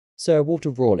Sir Walter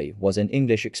Raleigh was an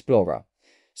English explorer,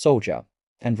 soldier,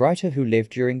 and writer who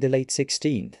lived during the late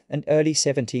 16th and early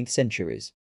 17th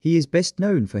centuries. He is best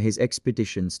known for his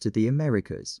expeditions to the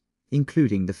Americas,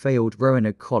 including the failed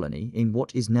Roanoke colony in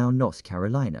what is now North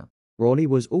Carolina. Raleigh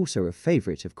was also a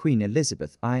favorite of Queen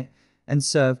Elizabeth I and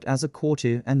served as a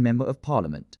courtier and member of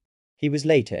Parliament. He was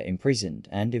later imprisoned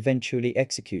and eventually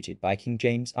executed by King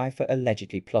James I for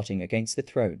allegedly plotting against the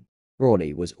throne.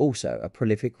 Raleigh was also a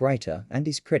prolific writer and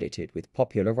is credited with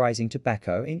popularizing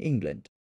tobacco in England.